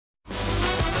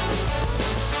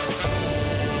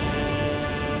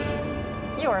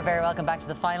You are very welcome back to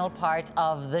the final part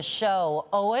of the show.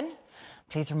 Eoin,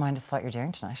 please remind us what you're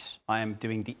doing tonight. I am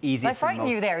doing the easiest. I frightened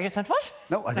you there. You just went, what?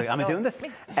 No, I was like, am I doing this?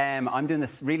 I'm doing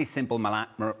this really simple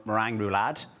meringue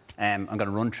roulade. I'm going to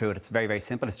run through it. It's very, very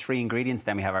simple. It's 3 ingredients.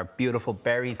 Then we have our beautiful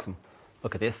berries.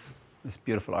 Look at this. This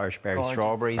beautiful Irish berry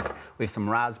strawberries. We have some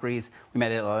raspberries. We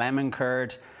made a little lemon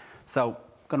curd. So I'm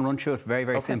going to run through it very,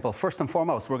 very simple. First and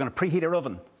foremost, we're going to preheat our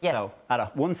oven. Yes. So at a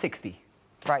 160.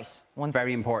 Right.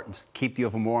 Very important. Keep the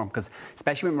oven warm, because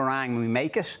especially with meringue, when we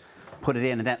make it, put it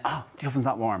in and then, the oven's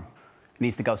not warm. It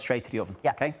needs to go straight to the oven.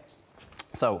 Yeah. Okay?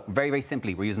 So very, very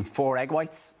simply, we're using 4 egg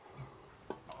whites.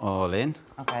 All in.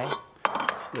 Okay. A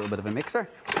little bit of a mixer.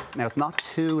 Now, it's not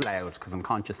too loud, because I'm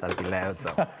conscious that it'll be loud,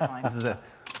 so this is a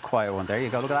quiet one. There you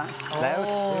go, look at that.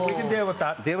 Loud. We can deal with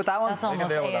that. Deal with that one? That's almost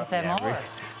ASMR. Yeah,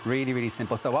 really, really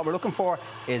simple. So what we're looking for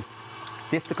is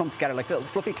this to come together like little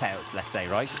fluffy clouds, let's say,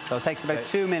 right? So it takes about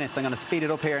 2 minutes. I'm going to speed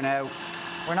it up here now.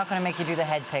 We're not going to make you do the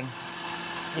head thing.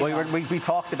 We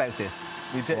talked about this.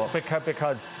 We did,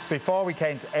 because before we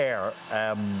came to air,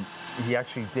 he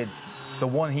actually did the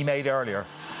one he made earlier.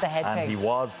 The head and thing. He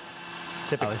was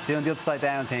tipping. I was doing the upside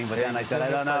down thing, but then I said, I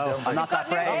don't know. I'm not that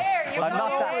brave. I'm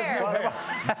not that.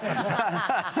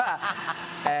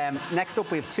 Next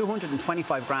up, we have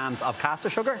 225 grams of caster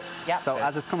sugar. Yep. So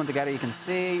as it's coming together, you can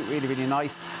see, really, really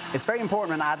nice. It's very important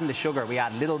when adding the sugar, we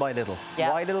add little by little.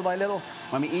 Yep. Why little by little?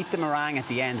 When we eat the meringue at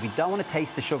the end, we don't want to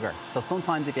taste the sugar. So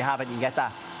sometimes if you have it, you get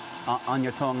that on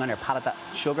your tongue, on your palate, that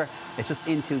sugar. It's just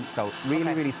into, so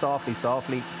really, really softly,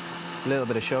 a little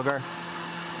bit of sugar.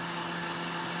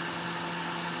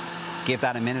 Give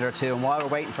that a minute or two, and while we're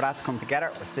waiting for that to come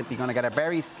together, we're simply going to get our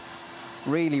berries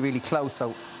really, really close,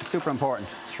 so super important.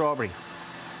 Strawberry.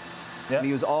 Yeah. We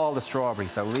use all the strawberry,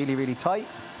 so really, really tight.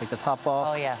 Take the top off.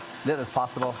 Oh, yeah. Little as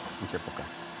possible into your bucket.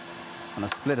 I'm going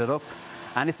to split it up,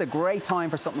 and it's a great time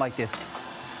for something like this.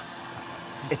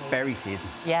 It's berry season.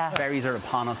 Yeah. Berries are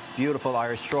upon us. Beautiful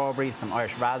Irish strawberries, some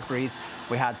Irish raspberries.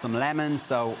 We had some lemons,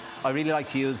 so I really like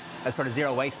to use a sort of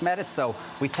zero waste method. So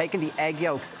we've taken the egg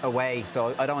yolks away,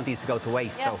 so I don't want these to go to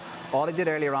waste. Yeah. So all I did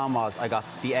earlier on was I got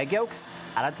the egg yolks,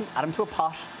 add them to a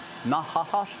pot, not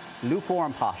hot,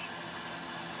 lukewarm pot.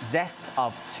 Zest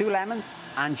of 2 lemons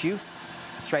and juice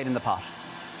straight in the pot.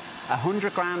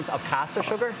 100 grams of caster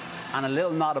sugar and a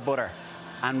little knot of butter.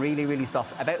 And really, really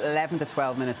soft. About 11 to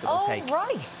 12 minutes it will take. Oh,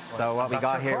 right. So what we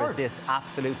got here is this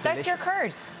absolute delicious. That's your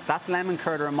curd? That's lemon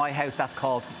curd, or in my house, that's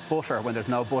called butter when there's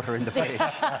no butter in the fridge.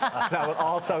 So it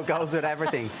also goes with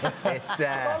everything. It's...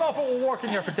 I don't know if it will work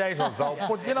in your potatoes, though,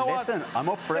 but you know what? Listen, I'm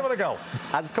up for it. Give it a go.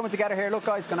 As it's coming together here, look,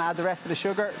 guys, going to add the rest of the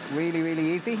sugar. Really, really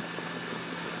easy.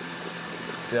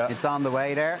 Yeah. It's on the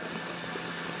way there.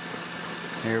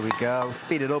 Here we go.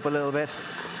 Speed it up a little bit.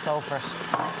 Go for it.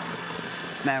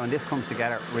 Now, when this comes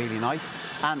together, really nice.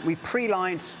 And we've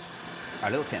pre-lined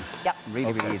our little tin. Yep.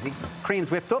 Really, really easy.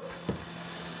 Cream's whipped up.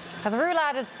 Because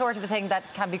roulade is sort of a thing that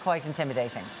can be quite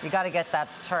intimidating. You got to get that,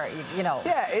 you know.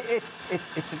 Yeah,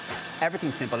 it's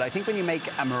everything's simple. I think when you make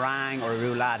a meringue or a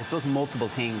roulade, it does multiple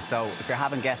things. So if you're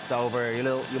having guests over, you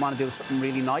want to do something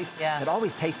really nice, it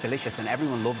always tastes delicious and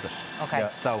everyone loves it. Okay. Yeah.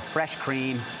 So fresh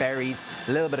cream, berries,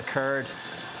 a little bit of curd.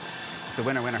 It's a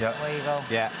winner, winner. Yeah. There you go.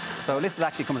 Yeah. So this is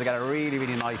actually coming together really,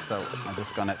 really nice. So I'm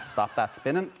just going to stop that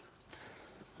spinning.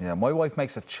 Yeah, my wife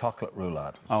makes a chocolate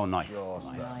roulade. Oh, nice.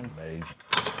 Nice. Amazing.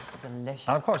 Delicious.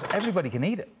 And of course, everybody can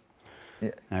eat it.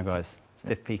 Yeah. Now, guys,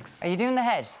 stiff peaks. Are you doing the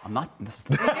head? I'm not.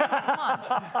 Come on.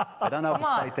 I don't know if it's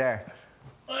quite there.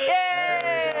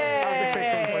 Yay! That was a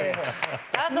quick one for you.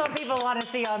 That's what people want to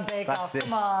see on Bake Off. That's it.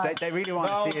 Come on. They really want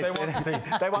to see it. They want to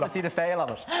see. They want to see the fail of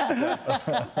it.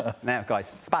 Now,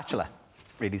 guys, spatula.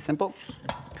 Really simple.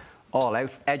 All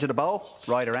out. Edge of the bowl,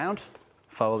 right around.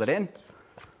 Fold it in.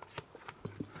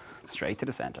 Straight to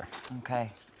the centre.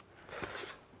 Okay.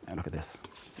 Now look at this.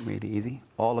 Really easy.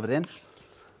 All of it in.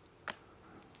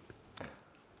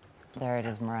 There it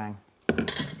is, meringue.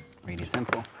 Really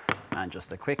simple. And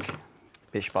just a quick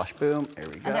bish bosh boom. Here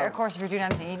we go. And there, of course, if you're doing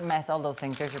anything, eating mess, all those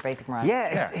things, there's your basic meringue.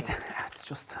 Yeah, it's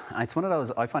just, it's one of those,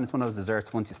 I find it's one of those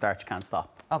desserts, once you start, you can't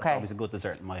stop. So Okay. It's always a good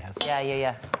dessert in my house.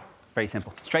 Yeah. Very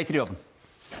simple. Straight to the oven.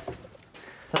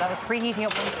 So that was preheating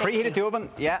up 160. Preheated the oven,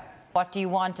 yeah. What do you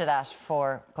want it at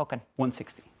for cooking?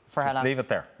 160. For how Just long? leave it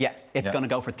there. Yeah, it's going to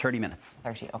go for 30 minutes.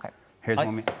 30, okay. Here's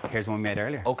one we made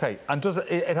earlier. Okay, and does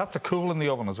it has to cool in the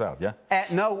oven as well, yeah?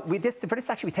 No, for this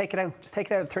actually we take it out. Just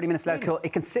take it out 30 minutes, let it cool.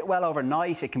 It can sit well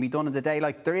overnight. It can be done in the day.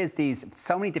 Like there is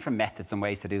so many different methods and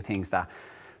ways to do things that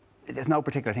there's no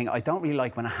particular thing. I don't really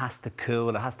like when it has to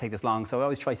cool, it has to take this long, so I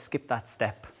always try to skip that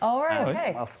step. Oh, right,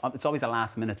 okay. Well, it's always a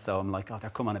last minute, so I'm like, oh, they're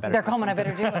coming, I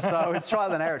better do it. So it's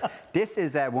trial and error. This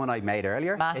is one I made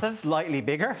earlier. Massive. It's slightly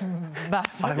bigger.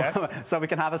 Massive. Yes. So we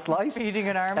can have a slice. Feeding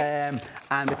an army.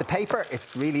 And with the paper,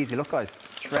 it's really easy. Look, guys,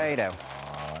 straight out.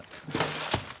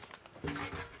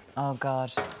 Oh,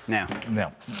 God. Now,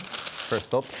 No.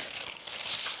 first up,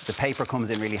 the paper comes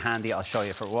in really handy. I'll show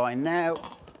you for wine now.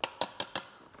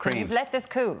 So Cream. you've let this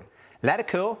cool? Let it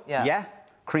cool. Yeah.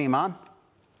 Cream on.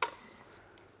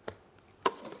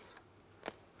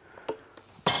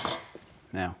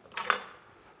 Now,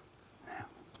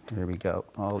 here we go.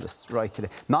 All this right to the...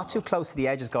 Not too close to the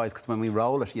edges, guys, because when we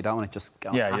roll it, you don't want it just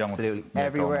going absolutely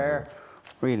everywhere.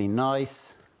 Really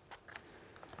nice.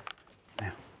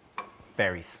 Now,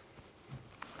 berries.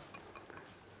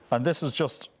 And this is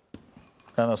just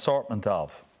an assortment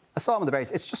of? Assortment of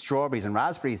berries. It's just strawberries and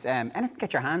raspberries. Anything to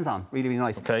get your hands on. Really, really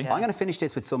nice. Okay. I'm going to finish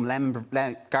this with some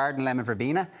garden lemon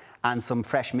verbena and some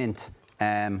fresh mint.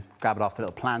 Grab it off the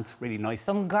little plant. Really nice.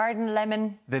 Some garden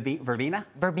lemon... Verbena.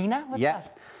 Verbena? What's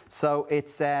that? So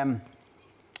it's an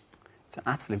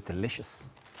absolute delicious.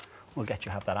 We'll get you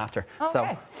to have that after. Okay.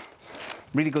 So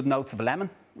really good notes of a lemon.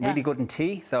 Yeah. Really good in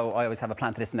tea. So I always have a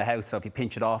plant of this in the house. So if you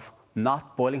pinch it off,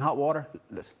 not boiling hot water,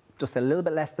 just a little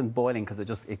bit less than boiling because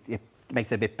it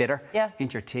makes it a bit bitter. Yeah.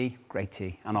 Into your tea, great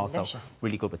tea. And also Delicious.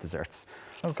 really good with desserts.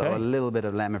 Okay. So a little bit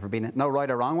of lemon verbena. No right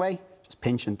or wrong way, just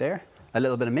pinch it there. A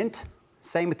little bit of mint.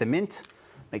 Same with the mint.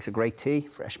 Makes a great tea,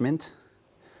 fresh mint.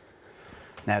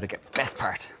 Now to get best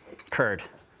part, curd.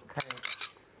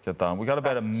 Get that. We got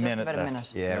about a minute about a left.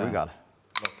 minute. Yeah, we got it.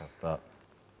 Look at that.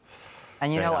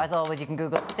 And you Very know, nice. as always, you can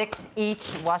Google 6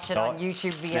 each, watch it on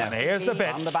YouTube via Now, here's the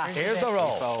bit. On the back. Here's the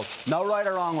roll. Fold. No right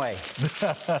or wrong way. Go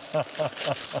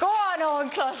on,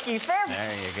 Eoin Cluskey, fair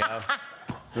There you go.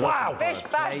 Wow. fish,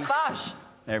 bash, bosh.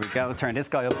 There we go. Turn this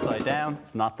guy upside down.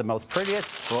 It's not the most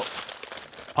prettiest, but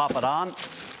pop it on.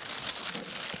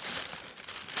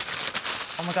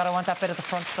 Oh my God, I want that bit at the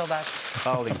front so bad.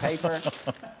 Folding paper.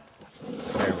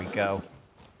 There we go.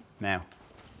 Now,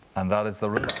 And that is the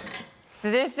roulade.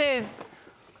 This is...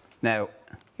 now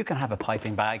you can have a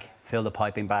piping bag. Fill the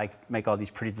piping bag. Make all these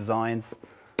pretty designs.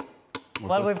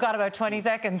 Well, we've got about 20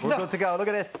 seconds. We're good to go. Look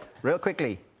at this. Real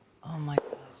quickly. Oh my God.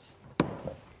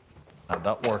 And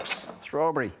that works.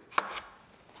 Strawberry.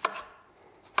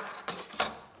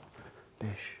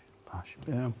 Bish, bosh,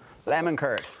 boom. Lemon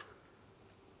curd.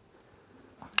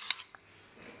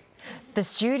 The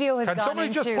studio has Can gone somebody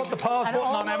into just put the pause an button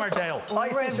on almost Emmerdale?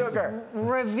 Ice and sugar.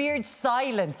 revered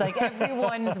silence. Like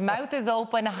everyone's mouth is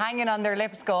open, hanging on their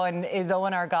lips going, is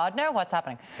Eoin our God now? What's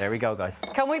happening? There we go, guys.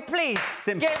 Can we please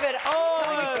Simple. give it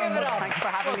Thank you so much. up? Thank you for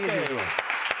having me as usual.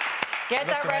 Get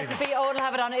that Looks amazing. recipe. Owen will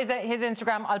have it on his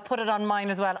Instagram. I'll put it on mine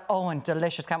as well. Owen,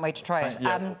 delicious. Can't wait to try it.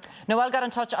 Yeah. Noelle got in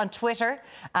touch on Twitter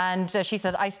and she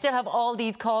said, I still have all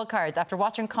these call cards. After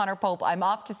watching Conor Pope, I'm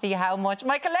off to see how much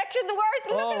my collection's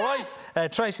worth. Look at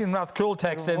that. Tracy and Rath Cool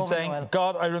text in Woman saying, Noel.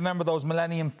 God, I remember those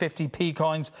Millennium 50p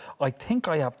coins. I think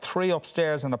I have 3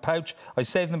 upstairs in a pouch. I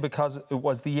saved them because it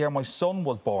was the year my son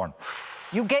was born.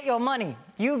 You get your money.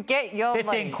 You get your 15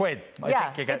 money. quid. Yeah, I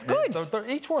think you get, it's good. They're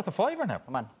each worth a fiver now.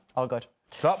 Come on, all good.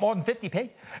 It's a lot more than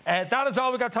 50p. That is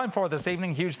all we got time for this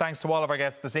evening. Huge thanks to all of our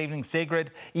guests this evening.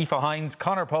 Sigrid, Aoife Hines,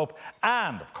 Conor Pope,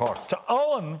 and, of course, to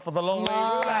Owen for the lovely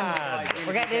roulade.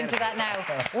 We're getting into that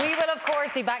now. We will, of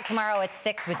course, be back tomorrow at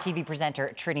 6 with TV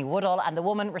presenter Trini Woodall and the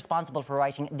woman responsible for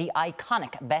writing the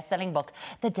iconic best-selling book,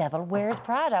 The Devil Wears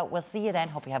Prada. We'll see you then.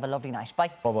 Hope you have a lovely night.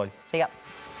 Bye. Bye-bye. See ya.